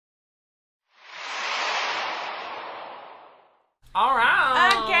All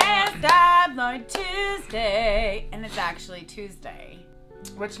right. Okay, it's Tabloid Tuesday. And it's actually Tuesday.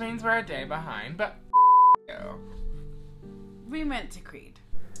 Which means we're a day behind, but you. We went to Creed.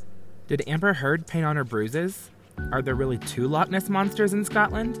 Did Amber Heard paint on her bruises? Are there really 2 Loch Ness monsters in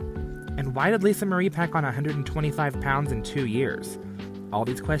Scotland? And why did Lisa Marie pack on 125 pounds in 2 years? All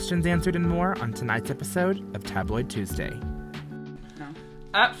these questions answered and more on tonight's episode of Tabloid Tuesday.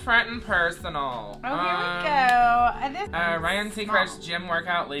 Up front and personal. Oh, here we go. Ryan Seacrest's gym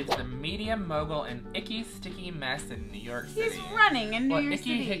workout leaves the media mogul an icky, sticky mess in New York City. He's running in New York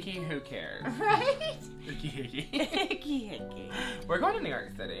icky, City. Hicky, who cares? Right? Icky, hicky. Icky, hicky. We're going to New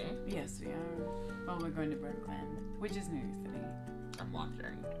York City. Yes, we are. Well, we're going to Brooklyn, which is New York City. I'm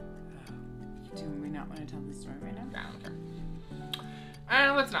watching. Do we not want to tell the story right now? Yeah, I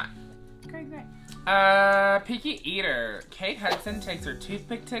don't care. Let's not. Great. Picky eater. Kate Hudson takes her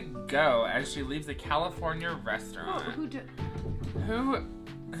toothpick to go as she leaves a California restaurant. Who?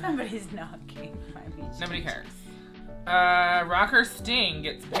 Somebody's knocking. Nobody cares. Rocker Sting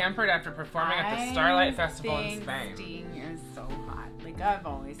gets pampered after performing at the Starlight Festival in Spain. Sting is so hot. Like, I've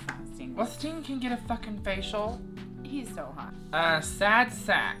always thought Sting. Well, Sting can get a fucking facial. He's so hot. Sad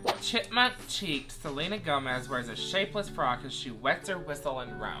sack. Chipmunk-cheeked Selena Gomez wears a shapeless frock as she wets her whistle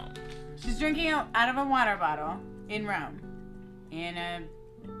in Rome. She's drinking out of a water bottle in Rome in a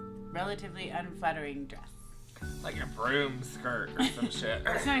relatively unflattering dress. Like a broom skirt or some shit.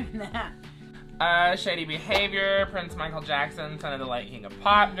 It's not even that. Shady behavior. Prince Michael Jackson, son of the late king of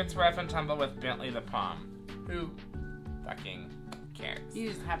pop, gets rough and tumble with Bentley the Palm. Who fucking cares? You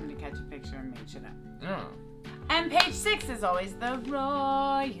just happened to catch a picture and made shit up. Oh. And page 6 is always the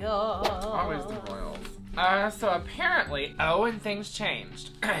Royals. Always the Royals. So apparently, and things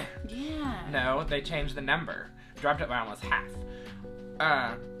changed. Yeah. No, they changed the number. Dropped it by almost half.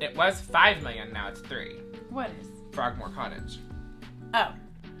 It was 5 million, now it's 3. What is? Frogmore Cottage. Oh.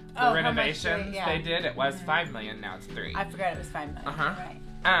 The renovations they did, it was 5 million, now it's 3. I forgot it was 5 million.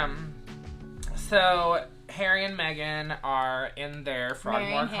 Right. So Harry and Meghan are in their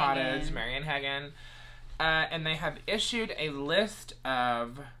Frogmore Cottage, Mary and Hagen, and they have issued a list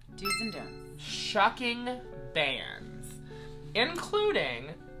of do's and don'ts. Shocking bans, including,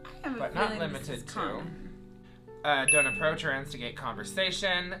 but not limited to, don't approach or instigate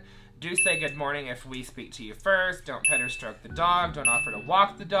conversation, do say good morning if we speak to you first, don't pet or stroke the dog, don't offer to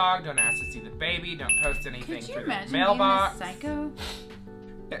walk the dog, don't ask to see the baby, don't post anything through the mailbox. Being a psycho?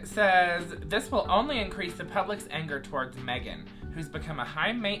 It says, this will only increase the public's anger towards Meghan, who's become a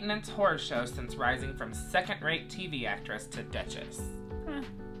high-maintenance horror show since rising from second-rate TV actress to Duchess.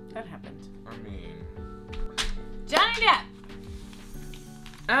 That happened. I mean... Johnny Depp!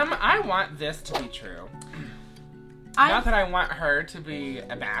 I want this to be true. Not that I want her to be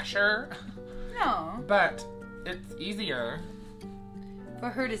a basher. No. But it's easier for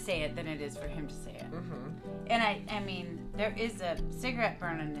her to say it than it is for him to say it. Mm-hmm. And I mean, there is a cigarette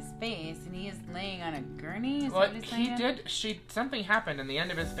burn on his face, and he is laying on a gurney. Is well, he did. Something happened, and the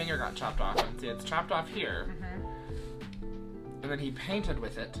end of his finger got chopped off. And see, it's chopped off here. Mm-hmm. And then he painted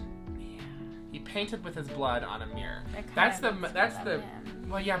with it. Yeah. He painted with his blood on a mirror. That's the.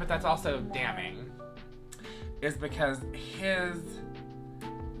 Well, yeah, but that's also damning. Is because his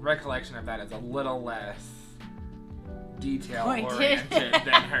recollection of that is a little less detail oriented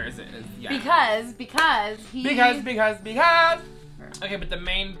than hers is. Yeah. Because. Okay, but the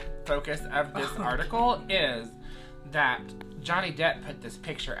main focus of this article is that Johnny Depp put this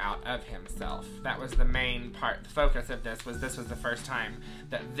picture out of himself. That was the main part. The focus of this was the first time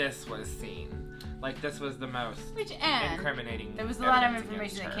that this was seen. Like, this was the most incriminating. There was a lot of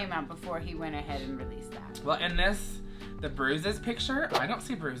information that came out before he went ahead and released that. Well, in the bruises picture, I don't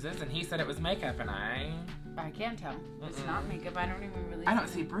see bruises, and he said it was makeup, and I can't tell. It's not makeup. I don't even really. I don't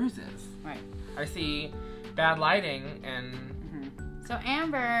see bruises. Right. I see bad lighting and. Mm-hmm. So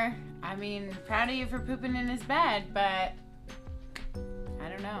Amber, I mean, proud of you for pooping in his bed, but I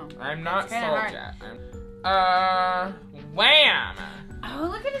don't know. I'm not sold yet. Wham! Oh,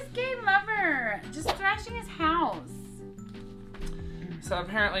 look at his gay lover, just thrashing his house. So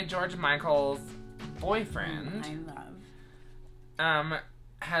apparently George Michael's boyfriend,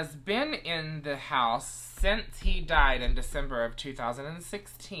 has been in the house since he died in December of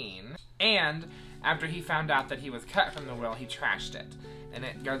 2016. And after he found out that he was cut from the will, he trashed it. And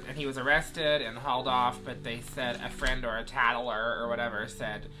he was arrested and hauled off, but they said a friend or a tattler or whatever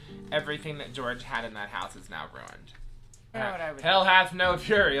said everything that George had in that house is now ruined. Hell hath no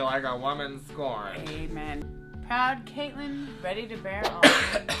fury like a woman scorned. Amen. Proud Caitlyn, ready to bear all.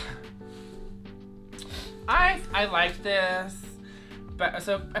 I like this, But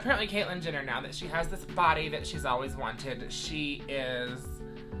so apparently Caitlyn Jenner, now that she has this body that she's always wanted, she is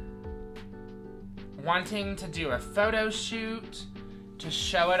wanting to do a photo shoot to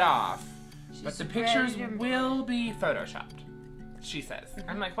show it off. But the pictures will be photoshopped, she says.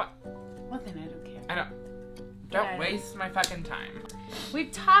 I'm like, what? Well, then I don't care. Don't waste my fucking time.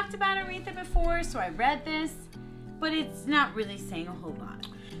 We've talked about Aretha before, so I read this, but it's not really saying a whole lot.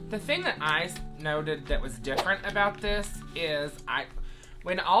 The thing that I noted that was different about this is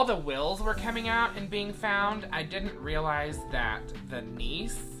when all the wills were coming out and being found, I didn't realize that the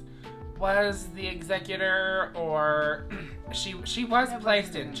niece was the executor, or she was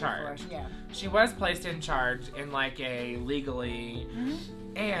placed in charge. Yeah. She was placed in charge in like a legally,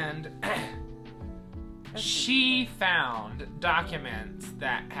 and she found documents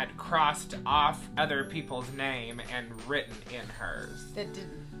that had crossed off other people's name and written in hers. That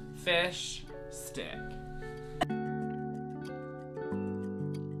didn't. Fish stick.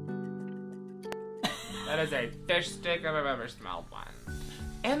 That is a fish stick if I've ever smelled one.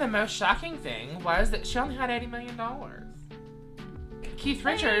 And the most shocking thing was that she only had $80 million. Keith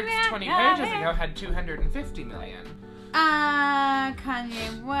Richards, 20 pages ago, had $250 million.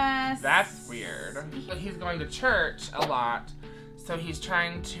 Kanye West. That's weird. He's going to church a lot, so he's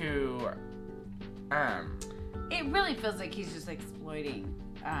trying to, It really feels like he's just exploiting,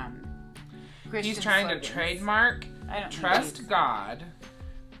 Christian he's trying slogans. to trademark Trust think God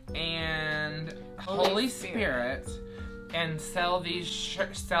and Holy Spirit and sell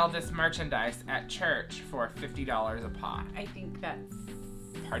this merchandise at church for $50 a pop. I think that's...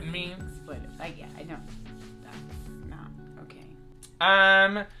 Pardon me? Yeah, I don't... That's not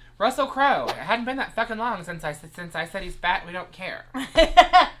okay. Russell Crowe. It hadn't been that fucking long since I said he's fat. We don't care.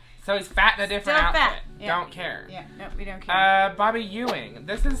 So he's fat in a different Still outfit. fat. Yeah. Don't care. Yeah, no, we don't care. Bobby Ewing.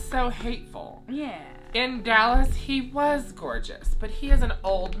 This is so hateful. Yeah. In Dallas, he was gorgeous, but he is an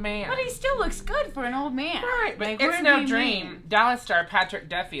old man. But he still looks good for an old man. Right, but Like, it's what no do you dream. mean? Dallas star Patrick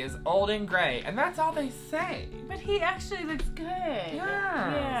Duffy is old and gray, and that's all they say. But he actually looks good.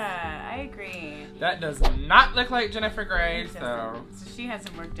 Yeah. Yeah, I agree. That does not look like Jennifer Grey, It so... doesn't. So she had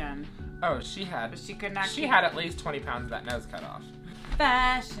some work done. Oh, she had... But she could not She keep- had at least 20 pounds of that nose cut off.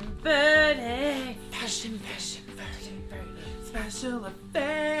 Fashion verdict. Fashion verdict. Special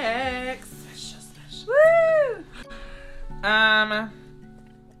effects. Special. Woo!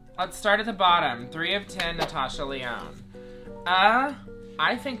 Let's start at the bottom. 3 of 10, Natasha Lyonne.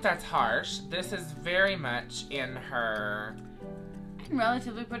 I think that's harsh. This is very much in her... And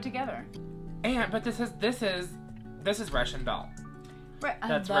relatively put together. But this is Russian doll. Right, I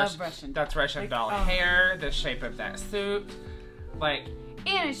That's love Russian. That's Russian doll oh. hair, the shape of that suit. Like...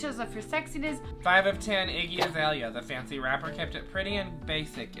 And it shows off her sexiness. 5 of 10, Iggy Azalea. The fancy rapper kept it pretty and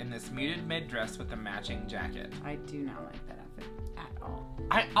basic in this muted mid-dress with a matching jacket. I do not like that outfit at all.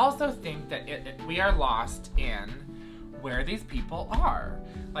 I also think that we are lost in where these people are.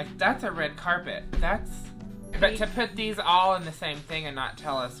 Like, that's a red carpet. But to put these all in the same thing and not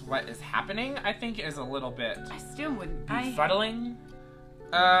tell us what is happening, I think is a little bit I still wouldn't. befuddling.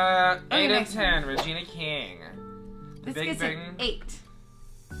 8 of 10, Regina King. This Big gets Bang. an 8.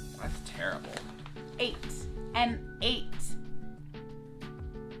 That's terrible. 8. An 8.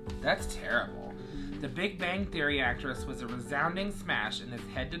 That's terrible. The Big Bang Theory actress was a resounding smash in this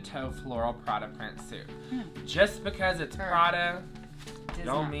head-to-toe floral Prada print suit. Just because it's Prada,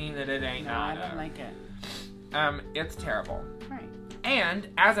 don't mean that it ain't Nada. I don't like it. It's terrible. Right. And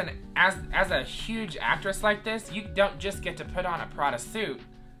as a huge actress like this, you don't just get to put on a Prada suit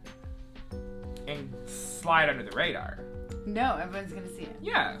and slide under the radar. No, everyone's gonna see it.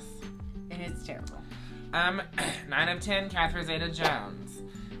 Yes. And it's terrible. 9 of 10, Catherine Zeta-Jones.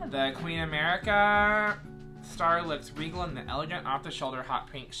 The Queen America star looks regal in the elegant, off-the-shoulder, hot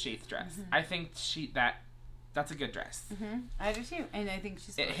pink sheath dress. I think that's a good dress. I do too, and I think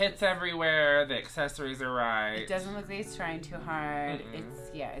she's. It hits everywhere. The accessories are right. It doesn't look like it's trying too hard.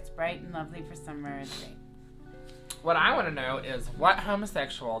 It's bright and lovely for summer. It's great. What I want to know is what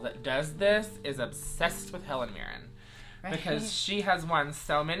homosexual that does this is obsessed with Helen Mirren. Right. Because she has won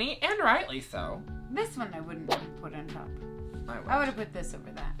so many, and rightly so. This one I wouldn't put on top. I would have put this over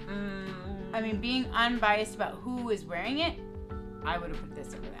that. I mean, being unbiased about who is wearing it, I would have put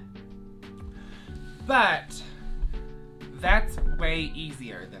this over that. But that's way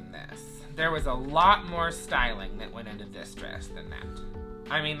easier than this. There was a lot more styling that went into this dress than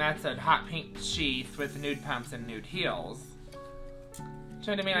that. I mean, that's a hot pink sheath with nude pumps and nude heels. Do you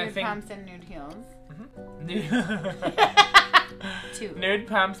know what I mean? Nude I think pumps and nude heels. Two. Nude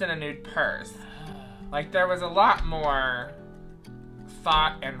pumps and a nude purse. Like, there was a lot more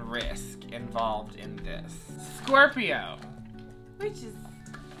thought and risk involved in this. Scorpio. Which is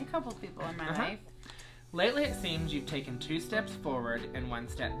a couple people in my life. Lately it seems you've taken 2 steps forward and 1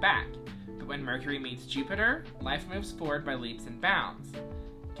 step back. But when Mercury meets Jupiter, life moves forward by leaps and bounds.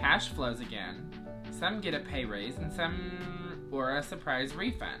 Cash flows again. Some get a pay raise and some or a surprise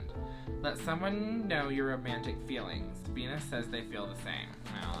refund. Let someone know your romantic feelings. Venus says they feel the same.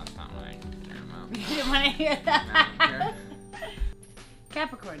 Well, that's not what I care about. You didn't want to hear that. I don't care.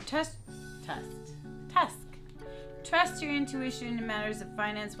 Capricorn, Tusk. Trust your intuition in matters of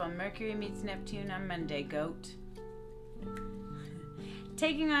finance while Mercury meets Neptune on Monday, goat.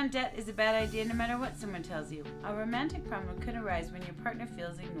 Taking on debt is a bad idea no matter what someone tells you. A romantic problem could arise when your partner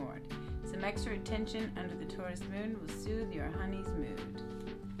feels ignored. Some extra attention under the Taurus moon will soothe your honey's mood.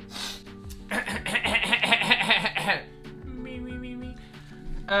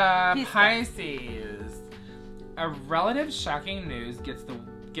 Pisces. A relative shocking news gets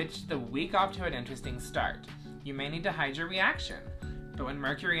the week off to an interesting start. You may need to hide your reaction. But when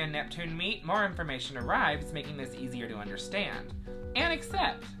Mercury and Neptune meet, more information arrives, making this easier to understand and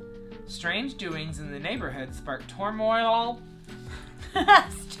accept. Strange doings in the neighborhood spark turmoil.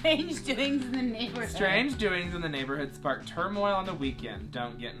 Strange doings in the neighborhood. Strange doings in the neighborhood spark turmoil on the weekend.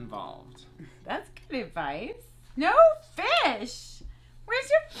 Don't get involved. That's good advice. No fish. Where's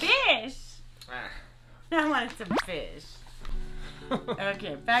your fish? I wanted some fish.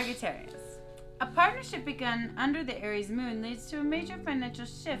 Okay, Sagittarius. A partnership begun under the Aries moon leads to a major financial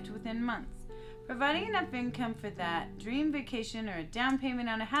shift within months, providing enough income for that dream vacation or a down payment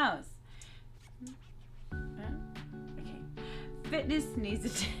on a house. Okay. Fitness needs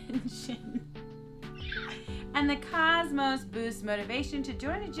attention. And the cosmos boosts motivation to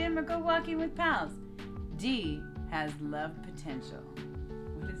join a gym or go walking with pals. D has love potential.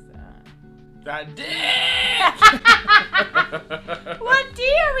 What is that? That D! What D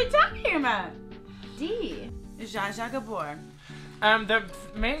are we talking about? D. Jean-Jacques Gabor. The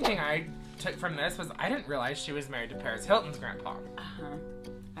main thing I took from this was I didn't realize she was married to Paris Hilton's grandpa.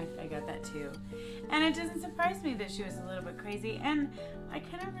 I got that too. And it doesn't surprise me that she was a little bit crazy. And I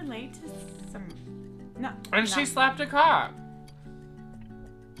kind of relate to some... No. And she slapped a cop.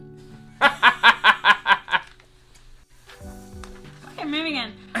 Okay, moving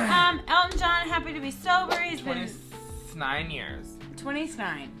on. Elton John, happy to be sober. He's 29 years.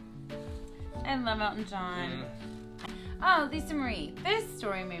 29. I love Elton John. Oh, Lisa Marie. This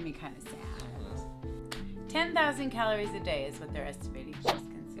story made me kind of sad. 10,000 calories a day is what they're estimating she's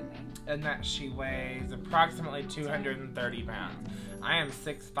consuming. And that she weighs approximately 230 pounds. I am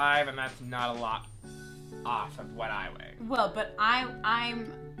 6'5", and that's not a lot off of what I weigh. Well, but I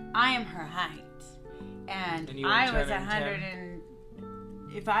am her height, and you were I was 210? 100 and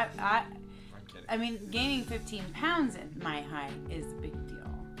if I'm kidding. I mean, gaining 15 pounds at my height is a big deal.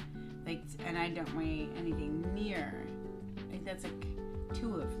 Like, and I don't weigh anything near. Like, that's like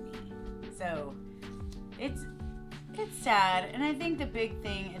 2 of me. So it's sad, and I think the big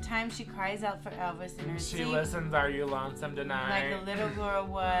thing, at times she cries out for Elvis in her She sleep. listens, "Are you lonesome tonight?" Like a little girl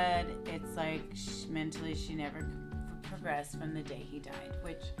would. It's like mentally she never progressed from the day he died,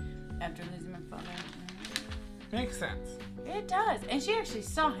 which after losing my father. Makes sense. It does. And she actually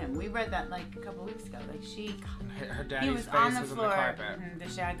saw him. We read that like a couple weeks ago. Like Her he daddy's was face on the was floor, on the carpet. the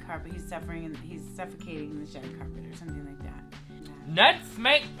shag carpet. He's suffocating in the shag carpet or something like that. Nuts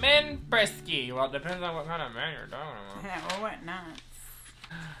make men frisky. Well, it depends on what kind of man you're talking about. Or what nuts.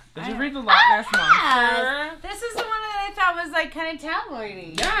 Did you read the Loch Ness Monster? This is the one that I thought was like kind of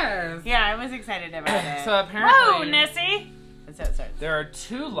tabloidy. Yes. Yeah, I was excited about it. So apparently, whoa, Nessie. That's how it starts. There are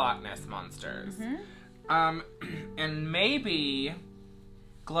 2 Loch Ness monsters. And maybe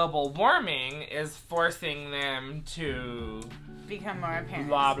global warming is forcing them to become more apparent.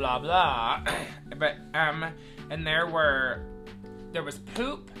 blah blah blah. But and there was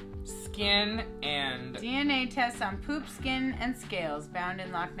poop, skin, and DNA tests on poop, skin, and scales found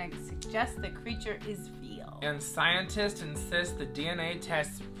in Loch Ness suggest the creature is real. And scientists insist the DNA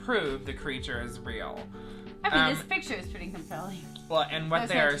tests prove the creature is real. I mean, this picture is pretty compelling. Well, and what Those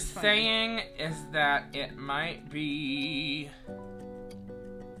they're hands is funny. saying is that it might be...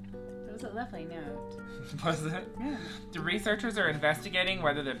 That was a lovely note. Was it? Yeah. The researchers are investigating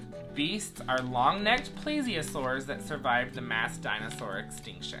whether the beasts are long-necked plesiosaurs that survived the mass dinosaur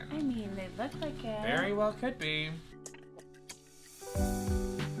extinction. I mean, they look like it. Very well could be.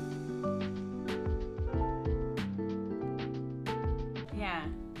 Yeah.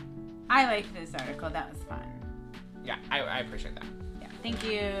 I liked this article. That was fun. Yeah, I appreciate that. Yeah. Thank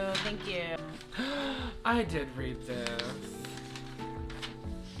you. Thank you. I did read this.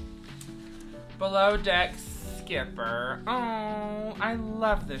 Below Deck Skipper. Oh, I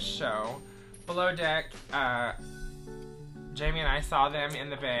love this show. Below Deck Jamie and I saw them in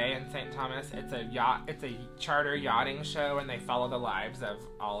the Bay in St. Thomas. It's a charter yachting show, and they follow the lives of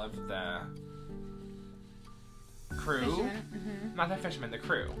all of the crew. Fishermen. Not the fishermen, the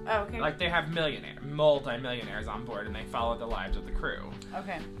crew. Oh, okay. Like, they have multi-millionaires on board, and they follow the lives of the crew.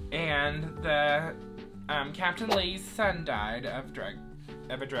 Okay. And the Captain Lee's son died of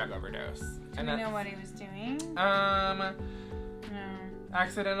a drug overdose. Do we know what he was doing? No.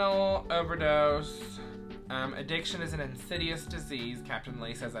 Accidental overdose. Addiction is an insidious disease, Captain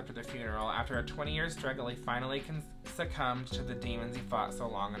Lee says after the funeral. After a 20-year struggle, he finally succumbed to the demons he fought so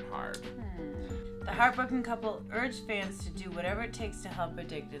long and hard. The heartbroken couple urged fans to do whatever it takes to help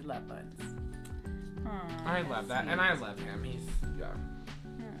addicted loved ones. I love that, and I love him. He's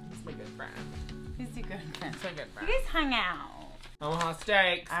my good friend. He's a good friend. He's a good friend. You guys hung out. Omaha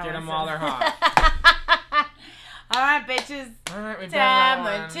steaks. Get them while they're hot. All right, bitches. All right, we've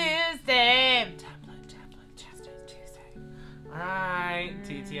Tabloid Tuesday. Tuesday. All right,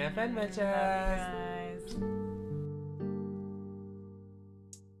 TTFN bitches. Love you guys.